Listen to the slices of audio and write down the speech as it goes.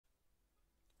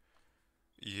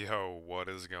Yo, what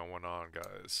is going on,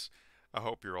 guys? I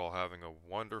hope you're all having a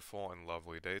wonderful and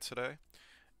lovely day today.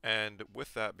 And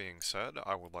with that being said,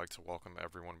 I would like to welcome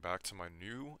everyone back to my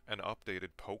new and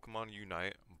updated Pokemon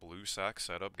Unite Bluestacks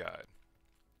setup guide.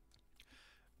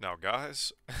 Now,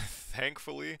 guys,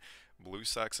 thankfully,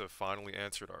 Bluestacks have finally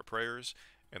answered our prayers,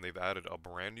 and they've added a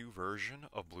brand new version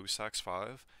of Bluestacks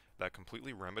 5 that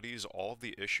completely remedies all of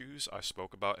the issues I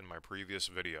spoke about in my previous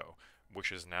video,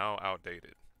 which is now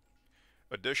outdated.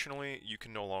 Additionally, you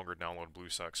can no longer download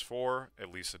BlueStacks 4,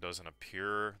 at least it doesn't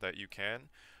appear that you can.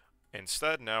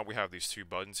 Instead, now we have these two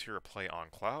buttons here, Play on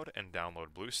Cloud and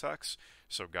Download BlueStacks.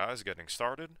 So guys, getting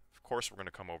started, of course we're going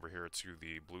to come over here to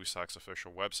the BlueStacks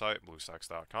official website,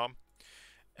 bluestacks.com,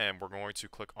 and we're going to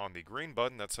click on the green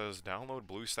button that says Download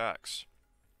BlueStacks.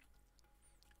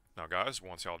 Now guys,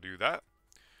 once y'all do that,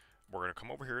 we're going to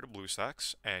come over here to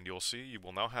BlueStacks, and you'll see you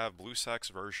will now have BlueStacks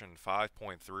version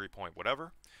 5.3 point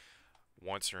whatever.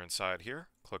 Once you're inside here,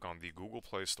 click on the Google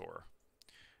Play Store.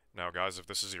 Now guys, if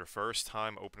this is your first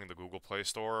time opening the Google Play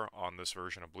Store on this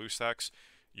version of BlueStacks,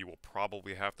 you will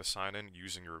probably have to sign in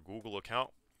using your Google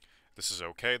account. This is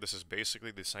okay, this is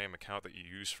basically the same account that you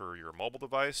use for your mobile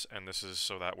device, and this is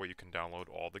so that way you can download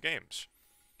all the games.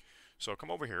 So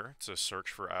come over here to search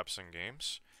for apps and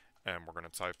games, and we're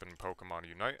going to type in Pokemon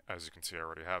Unite. As you can see, I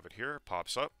already have it here, it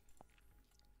pops up.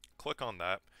 Click on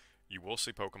that, you will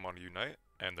see Pokemon Unite,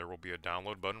 and there will be a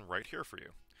download button right here for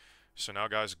you. So now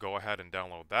guys, go ahead and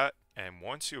download that, and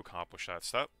once you accomplish that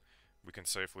step, we can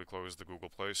safely close the Google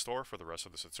Play Store for the rest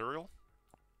of this tutorial.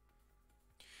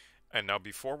 And now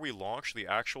before we launch the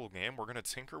actual game, we're going to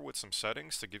tinker with some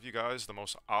settings to give you guys the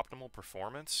most optimal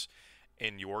performance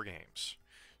in your games.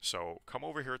 So come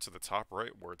over here to the top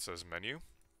right where it says Menu,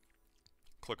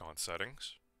 click on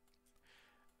Settings,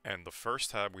 and the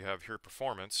first tab we have here,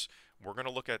 Performance, we're going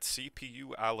to look at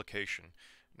CPU allocation.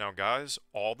 Now guys,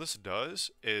 all this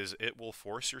does is it will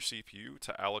force your CPU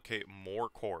to allocate more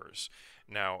cores.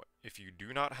 Now, if you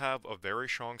do not have a very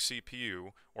strong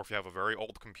CPU, or if you have a very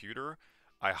old computer,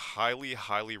 I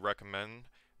highly recommend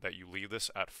that you leave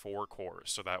this at 4 cores,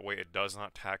 so that way it does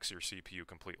not tax your CPU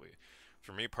completely.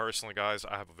 For me personally, guys,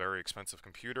 I have a very expensive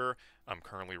computer. I'm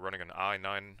currently running an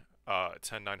i9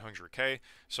 10900K,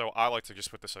 so I like to just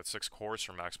put this at 6 cores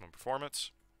for maximum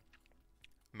performance.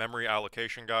 Memory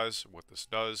allocation, guys, what this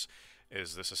does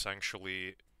is this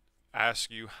essentially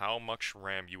asks you how much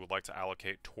RAM you would like to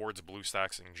allocate towards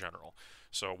BlueStacks in general.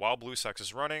 So while BlueStacks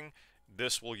is running,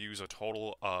 this will use a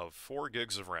total of 4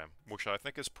 gigs of RAM, which I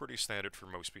think is pretty standard for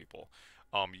most people.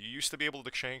 You used to be able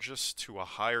to change this to a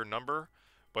higher number,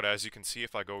 but as you can see,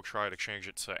 if I go try to change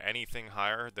it to anything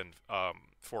higher than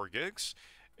 4 gigs,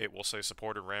 it will say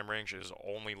supported RAM range is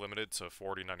only limited to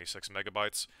 4096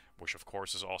 megabytes, which of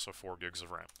course is also 4 gigs of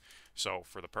RAM. So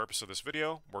for the purpose of this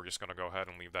video, we're just going to go ahead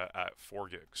and leave that at 4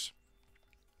 gigs.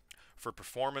 For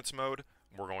performance mode,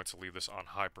 we're going to leave this on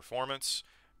high performance.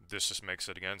 This just makes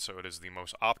it, again, so it is the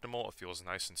most optimal. It feels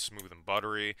nice and smooth and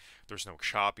buttery. There's no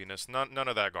choppiness, none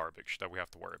of that garbage that we have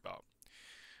to worry about.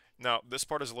 Now, this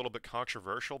part is a little bit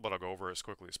controversial, but I'll go over it as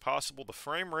quickly as possible. The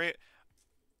frame rate,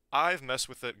 I've messed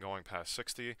with it going past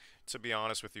 60. To be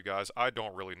honest with you guys, I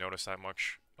don't really notice that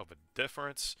much of a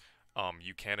difference.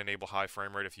 You can enable high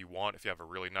frame rate if you want. If you have a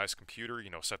really nice computer,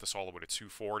 set this all the way to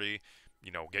 240,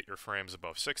 get your frames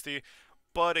above 60.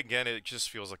 But again, it just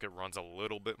feels like it runs a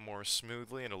little bit more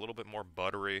smoothly and a little bit more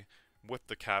buttery with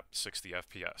the capped 60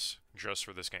 FPS, just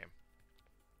for this game.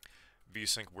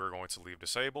 VSync we're going to leave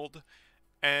disabled.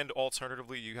 And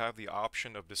alternatively, you have the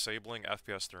option of disabling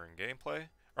FPS during gameplay.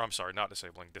 Or I'm sorry, not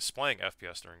disabling, displaying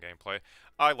FPS during gameplay.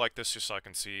 I like this just so I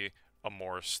can see a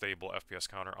more stable FPS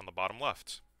counter on the bottom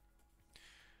left.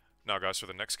 Now guys, for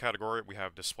the next category, we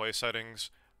have display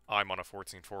settings. I'm on a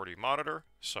 1440 monitor,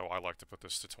 so I like to put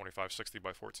this to 2560 by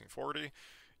 1440.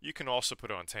 You can also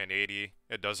put it on 1080,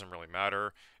 it doesn't really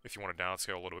matter. If you want to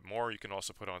downscale a little bit more, you can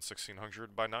also put it on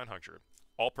 1600 by 900.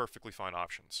 All perfectly fine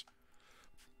options.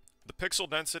 The pixel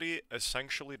density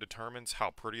essentially determines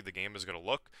how pretty the game is going to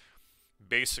look.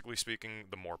 Basically speaking,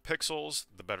 the more pixels,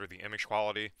 the better the image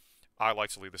quality. I like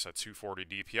to leave this at 240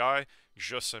 DPI,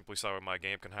 just simply so my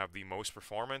game can have the most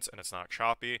performance and it's not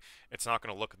choppy. It's not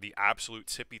going to look the absolute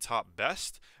tippy top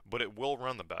best, but it will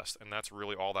run the best, and that's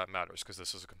really all that matters because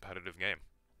this is a competitive game.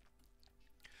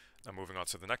 Now moving on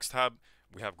to the next tab,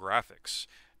 we have graphics.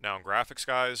 Now in graphics,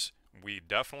 guys, we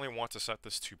definitely want to set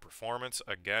this to performance.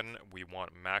 Again, we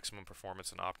want maximum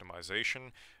performance and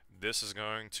optimization. This is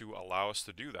going to allow us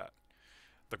to do that.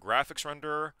 The graphics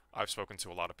renderer, I've spoken to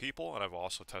a lot of people, and I've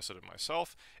also tested it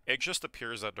myself. It just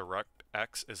appears that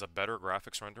DirectX is a better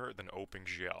graphics renderer than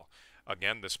OpenGL.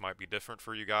 Again, this might be different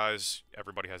for you guys.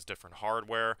 Everybody has different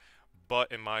hardware,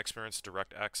 but in my experience,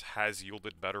 DirectX has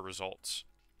yielded better results.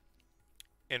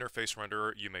 Interface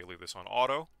renderer, you may leave this on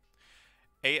auto.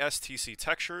 ASTC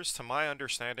textures, to my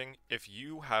understanding, if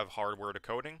you have hardware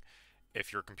decoding,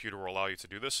 if your computer will allow you to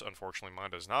do this, unfortunately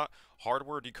mine does not,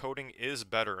 hardware decoding is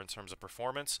better in terms of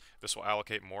performance. This will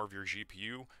allocate more of your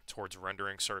GPU towards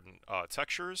rendering certain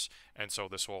textures, and so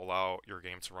this will allow your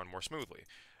game to run more smoothly.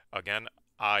 Again,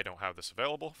 I don't have this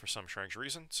available for some strange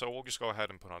reason, so we'll just go ahead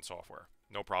and put on software.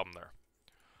 No problem there.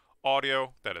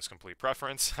 Audio, that is complete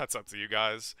preference. That's up to you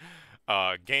guys.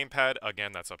 Gamepad,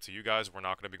 again, that's up to you guys. We're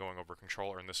not going to be going over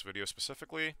controller in this video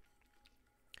specifically.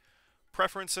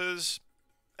 Preferences,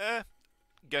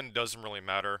 again, doesn't really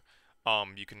matter.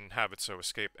 You can have it so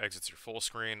escape exits your full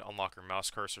screen, unlock your mouse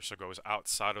cursor so it goes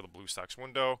outside of the Bluestacks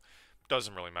window.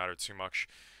 Doesn't really matter too much.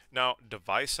 Now,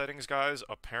 device settings, guys,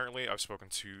 apparently I've spoken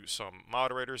to some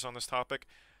moderators on this topic.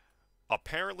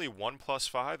 Apparently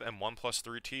 1+5 and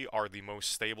 1+3T are the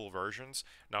most stable versions.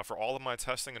 Now for all of my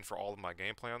testing and for all of my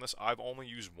gameplay on this, I've only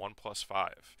used 1+5.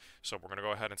 So we're going to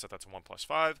go ahead and set that to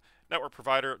 1+5. Network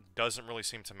provider doesn't really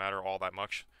seem to matter all that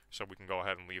much, so we can go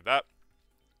ahead and leave that.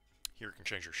 Here you can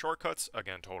change your shortcuts,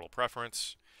 again total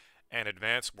preference. And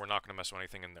advanced, we're not going to mess with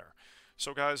anything in there.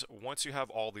 So guys, once you have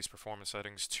all these performance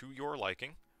settings to your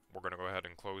liking, we're going to go ahead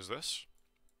and close this.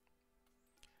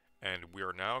 And we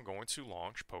are now going to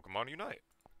launch Pokemon Unite.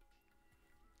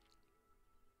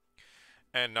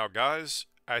 And now guys,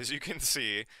 as you can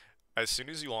see, as soon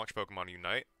as you launch Pokemon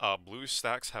Unite,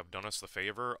 Bluestacks have done us the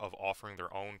favor of offering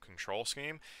their own control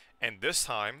scheme, and this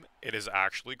time, it is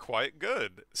actually quite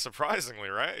good. Surprisingly,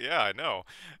 right? Yeah, I know.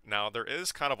 Now, there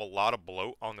is kind of a lot of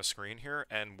bloat on the screen here,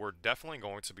 and we're definitely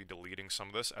going to be deleting some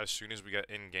of this as soon as we get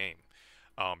in-game.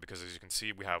 Because as you can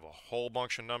see, we have a whole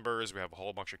bunch of numbers, we have a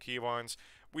whole bunch of keybinds.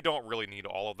 We don't really need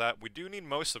all of that. We do need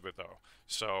most of it, though.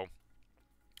 So,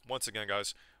 once again,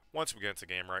 guys, once we get into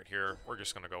game right here, we're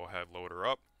just going to go ahead and load her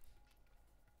up.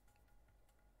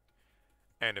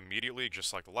 And immediately,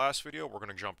 just like the last video, we're going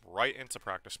to jump right into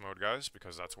practice mode, guys,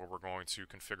 because that's where we're going to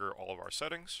configure all of our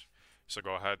settings. So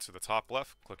go ahead to the top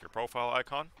left, click your profile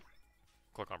icon,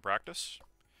 click on practice,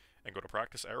 and go to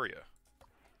practice area.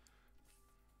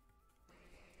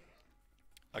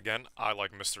 Again, I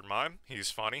like Mr. Mime. He's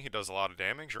funny. He does a lot of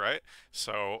damage, right?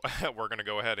 So we're going to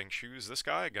go ahead and choose this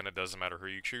guy. Again, it doesn't matter who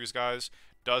you choose, guys.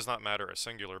 Does not matter a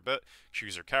singular bit.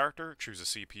 Choose your character, choose a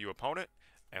CPU opponent,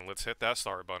 and let's hit that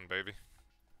start button, baby.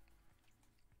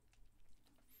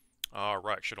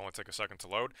 Alright, should only take a second to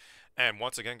load. And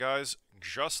once again, guys,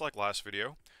 just like last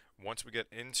video, once we get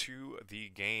into the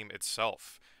game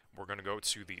itself, we're going to go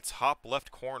to the top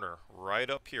left corner right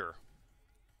up here.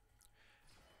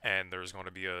 And there's going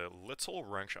to be a little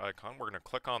wrench icon. We're going to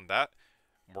click on that.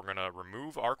 We're going to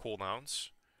remove our cooldowns.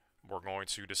 We're going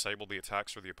to disable the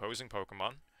attacks for the opposing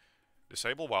Pokemon.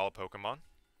 Disable wild Pokemon.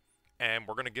 And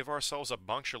we're going to give ourselves a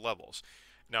bunch of levels.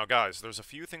 Now guys, there's a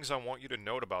few things I want you to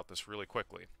note about this really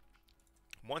quickly.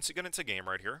 Once you get into game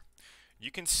right here,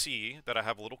 you can see that I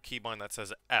have a little keybind that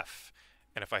says F.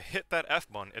 And if I hit that F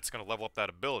button, it's going to level up that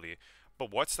ability.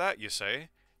 But what's that, you say?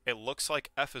 It looks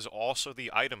like F is also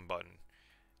the item button.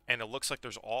 And it looks like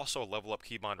there's also a level up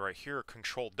keybind right here,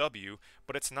 Control W,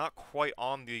 but it's not quite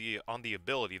on the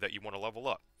ability that you want to level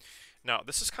up. Now,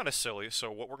 this is kind of silly,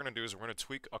 so what we're going to do is we're going to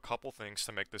tweak a couple things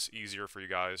to make this easier for you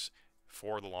guys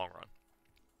for the long run.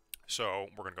 So,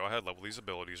 we're going to go ahead and level these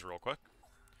abilities real quick.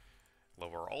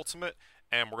 Level our ultimate,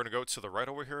 and we're going to go to the right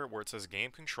over here where it says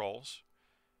Game Controls.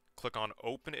 Click on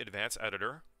Open Advanced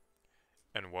Editor,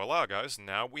 and voila, guys,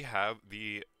 now we have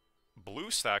the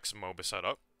Bluestacks MOBA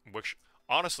setup, which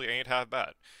honestly ain't half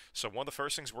bad. So one of the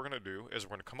first things we're going to do is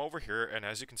we're going to come over here, and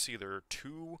as you can see, there are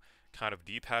two kind of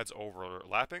D-pads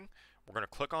overlapping. We're going to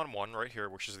click on one right here,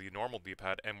 which is the normal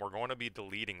D-pad, and we're going to be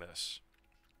deleting this.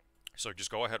 So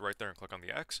just go ahead right there and click on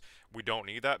the X. We don't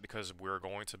need that because we're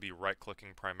going to be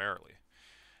right-clicking primarily.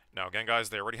 Now again, guys,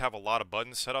 they already have a lot of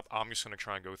buttons set up. I'm just going to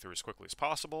try and go through as quickly as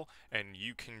possible, and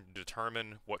you can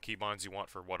determine what keybinds you want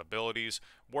for what abilities,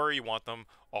 where you want them,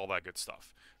 all that good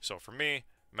stuff. So for me,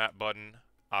 map button,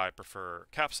 I prefer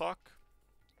caps lock.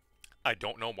 I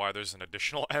don't know why there's an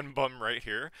additional N button right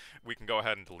here. We can go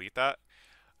ahead and delete that.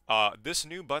 This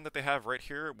new button that they have right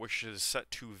here, which is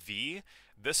set to V,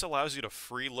 this allows you to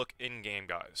free look in-game,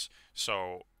 guys.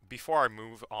 So before I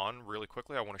move on really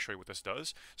quickly, I want to show you what this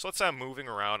does. So let's say I'm moving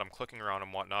around, I'm clicking around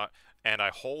and whatnot, and I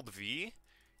hold V,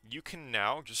 you can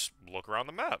now just look around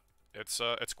the map. It's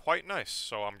quite nice.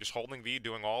 So I'm just holding V,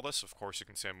 doing all this. Of course, you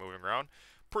can see I'm moving around.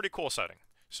 Pretty cool setting.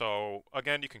 So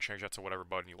again, you can change that to whatever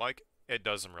button you like. It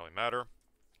doesn't really matter.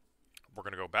 We're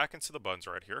going to go back into the buttons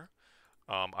right here.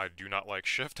 I do not like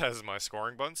shift as my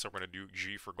scoring button, so we're going to do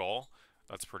G for goal.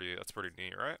 That's pretty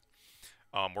neat, right?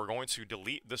 We're going to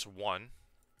delete this 1.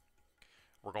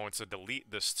 We're going to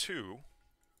delete this 2.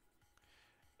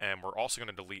 And we're also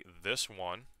going to delete this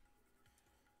 1.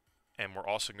 And we're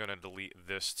also going to delete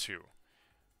this 2.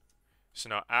 So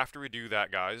now after we do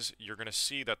that, guys, you're going to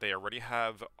see that they already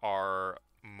have our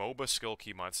MOBA skill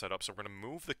keybind set up. So we're going to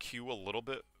move the Q a little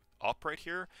bit up right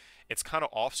here. It's kind of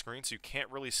off screen, so you can't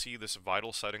really see this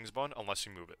vital settings button unless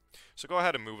you move it. So go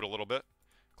ahead and move it a little bit.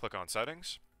 Click on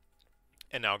settings.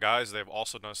 And now, guys, they've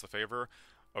also done us the favor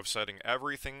of setting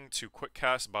everything to quick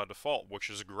cast by default, which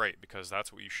is great because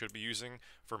that's what you should be using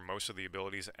for most of the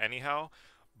abilities anyhow.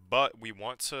 But we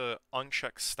want to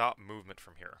uncheck stop movement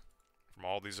from here, from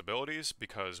all these abilities,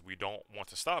 because we don't want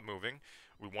to stop moving.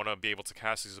 We want to be able to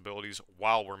cast these abilities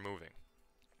while we're moving.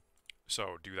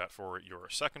 So do that for your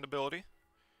second ability.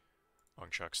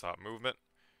 Uncheck stop movement.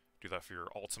 Do that for your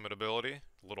ultimate ability.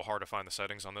 A little hard to find the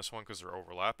settings on this one because they're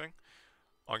overlapping.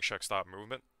 Uncheck stop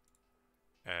movement.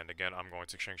 And again, I'm going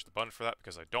to change the button for that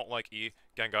because I don't like E.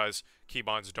 Again, guys,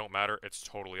 keybinds don't matter. It's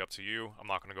totally up to you. I'm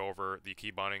not going to go over the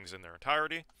key bindings in their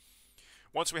entirety.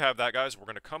 Once we have that, guys, we're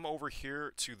going to come over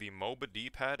here to the MOBA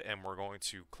D-pad and we're going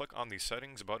to click on the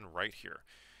settings button right here.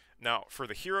 Now, for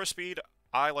the hero speed,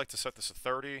 I like to set this to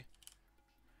 30.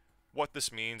 What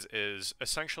this means is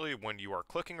essentially when you are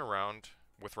clicking around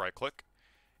with right click,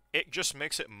 it just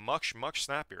makes it much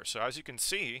snappier. So as you can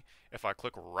see, if I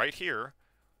click right here,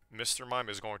 Mr. Mime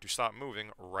is going to stop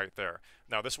moving right there.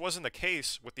 Now, this wasn't the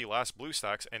case with the last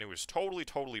Bluestacks, and it was totally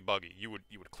buggy. You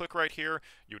would click right here,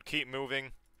 you would keep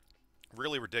moving.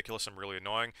 Really ridiculous and really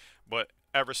annoying, but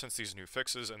ever since these new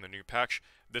fixes and the new patch,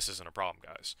 this isn't a problem,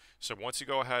 guys. So once you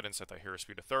go ahead and set that hero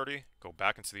speed to 30, go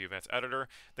back into the advanced editor.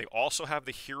 They also have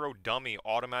the hero dummy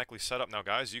automatically set up. Now,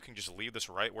 guys, you can just leave this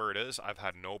right where it is. I've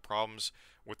had no problems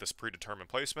with this predetermined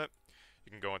placement.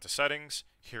 You can go into settings,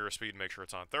 hero speed, make sure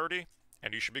it's on 30,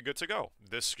 and you should be good to go.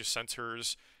 This just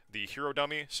centers the hero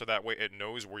dummy so that way it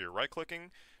knows where you're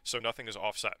right-clicking, so nothing is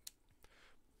offset.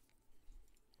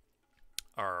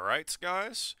 Alright,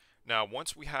 guys. Now,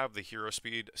 once we have the hero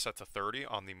speed set to 30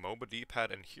 on the MOBA D-pad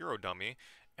and hero dummy,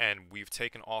 and we've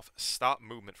taken off stop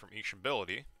movement from each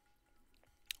ability,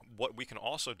 what we can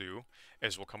also do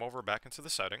is we'll come over back into the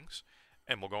settings,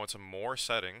 and we'll go into more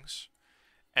settings,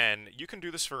 and you can do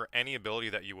this for any ability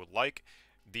that you would like.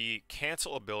 The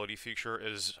cancel ability feature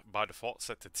is by default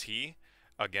set to T.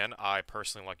 Again, I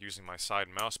personally like using my side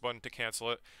mouse button to cancel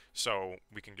it, so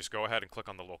we can just go ahead and click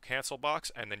on the little cancel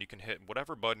box, and then you can hit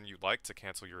whatever button you'd like to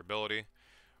cancel your ability.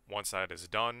 Once that is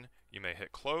done, you may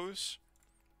hit close,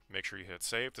 make sure you hit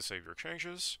save to save your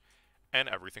changes, and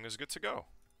everything is good to go.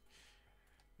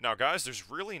 Now, guys,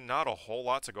 there's really not a whole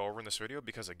lot to go over in this video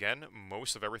because, again,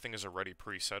 most of everything is already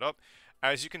pre-set up.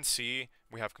 As you can see,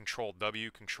 we have Control W,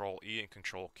 Control E, and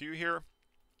Control Q here.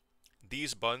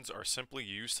 These buttons are simply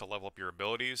used to level up your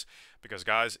abilities because,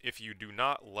 guys, if you do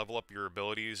not level up your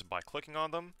abilities by clicking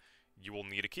on them, you will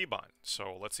need a keybind.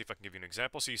 So let's see if I can give you an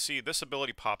example. So you see this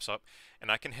ability pops up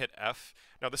and I can hit F.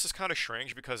 Now this is kind of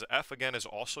strange because F again is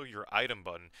also your item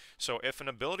button. So if an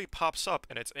ability pops up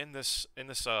and it's in this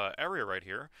area right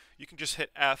here, you can just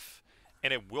hit F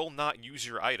and it will not use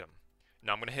your item.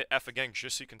 Now I'm going to hit F again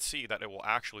just so you can see that it will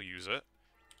actually use it.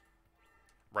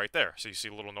 Right there. So you see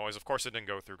a little noise. Of course it didn't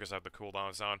go through because I have the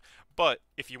cooldowns down. But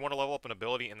if you want to level up an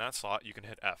ability in that slot, you can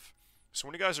hit F. So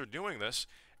when you guys are doing this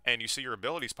and you see your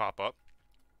abilities pop up,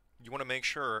 you want to make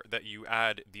sure that you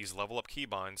add these level up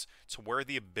keybinds to where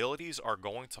the abilities are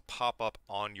going to pop up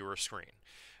on your screen.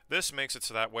 This makes it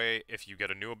so that way if you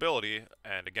get a new ability,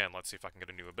 and again, let's see if I can get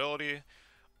a new ability,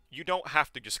 you don't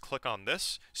have to just click on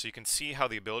this, so you can see how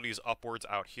the ability is upwards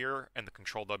out here and the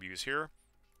Control W is here.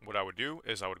 What I would do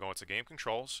is I would go into Game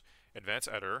Controls, Advanced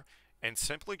Editor, and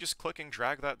simply just click and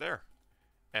drag that there.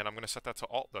 And I'm going to set that to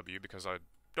Alt W because I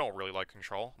don't really like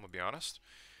Control, I'm going to be honest.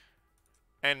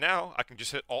 And now I can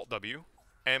just hit Alt W,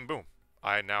 and boom,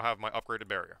 I now have my upgraded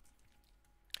barrier.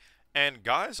 And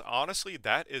guys, honestly,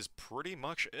 that is pretty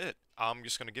much it. I'm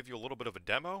just going to give you a little bit of a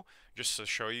demo just to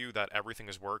show you that everything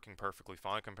is working perfectly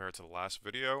fine compared to the last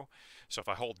video. So if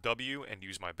I hold W and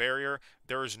use my barrier,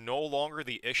 there is no longer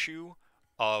the issue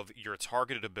of your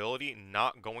targeted ability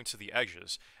not going to the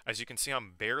edges. As you can see,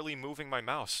 I'm barely moving my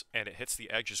mouse and it hits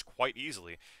the edges quite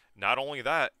easily. Not only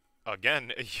that,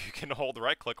 again, you can hold the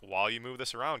right click while you move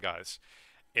this around, guys.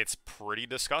 It's pretty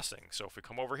disgusting. So if we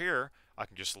come over here, I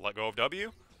can just let go of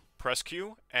W, press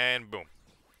Q, and boom.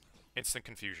 Instant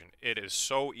confusion. It is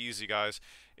so easy, guys.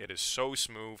 It is so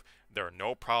smooth. There are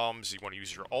no problems. You want to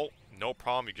use your Alt, no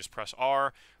problem. You just press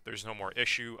R. There's no more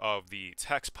issue of the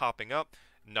text popping up.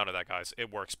 None of that, guys.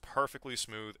 It works perfectly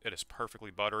smooth. It is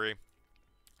perfectly buttery.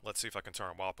 Let's see if I can turn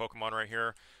on Wild Pokemon right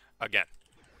here. Again,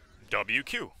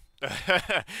 WQ.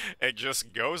 It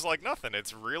just goes like nothing.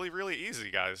 It's really, really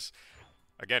easy, guys.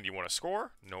 Again, you want to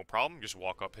score? No problem. Just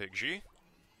walk up, hit G.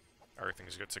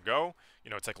 Everything's good to go. You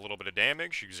know, take a little bit of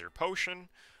damage, use your potion.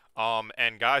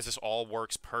 And guys, this all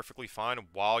works perfectly fine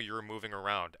while you're moving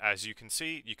around. As you can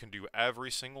see, you can do every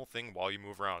single thing while you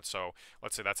move around. So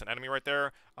let's say that's an enemy right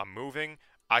there. I'm moving.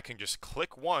 I can just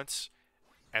click once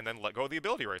and then let go of the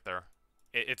ability right there.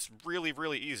 It's really,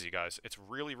 really easy, guys. It's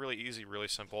really, really easy, really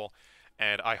simple.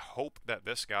 And I hope that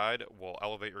this guide will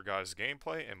elevate your guys'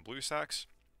 gameplay in Bluestacks.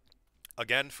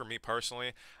 Again, for me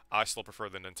personally, I still prefer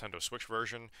the Nintendo Switch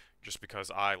version just because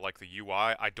I like the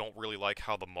UI. I don't really like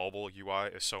how the mobile UI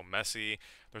is so messy.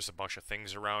 There's a bunch of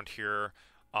things around here.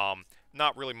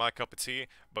 Not really my cup of tea,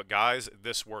 but guys,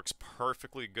 this works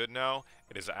perfectly good now.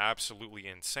 It is absolutely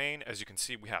insane. As you can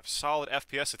see, we have solid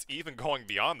FPS. It's even going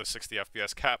beyond the 60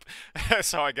 FPS cap,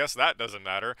 so I guess that doesn't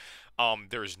matter.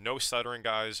 There's no stuttering,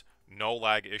 guys, no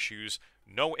lag issues,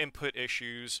 no input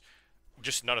issues,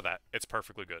 just none of that. It's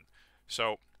perfectly good.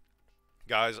 So,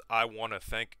 guys, I want to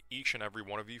thank each and every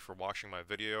one of you for watching my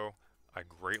video. I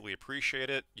greatly appreciate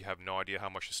it. You have no idea how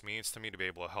much this means to me to be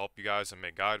able to help you guys and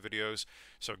make guide videos.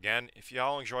 So again, if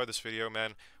y'all enjoy this video,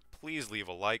 man, please leave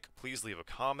a like, please leave a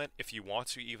comment. If you want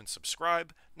to, even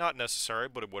subscribe. Not necessary,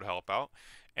 but it would help out.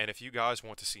 And if you guys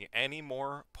want to see any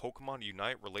more Pokemon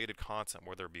Unite related content,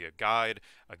 whether it be a guide,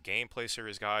 a gameplay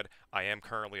series guide, I am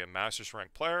currently a Masters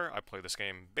ranked player. I play this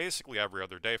game basically every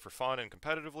other day for fun and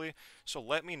competitively. So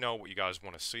let me know what you guys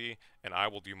want to see, and I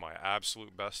will do my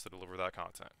absolute best to deliver that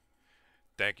content.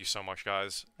 Thank you so much,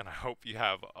 guys, and I hope you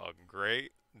have a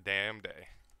great damn day.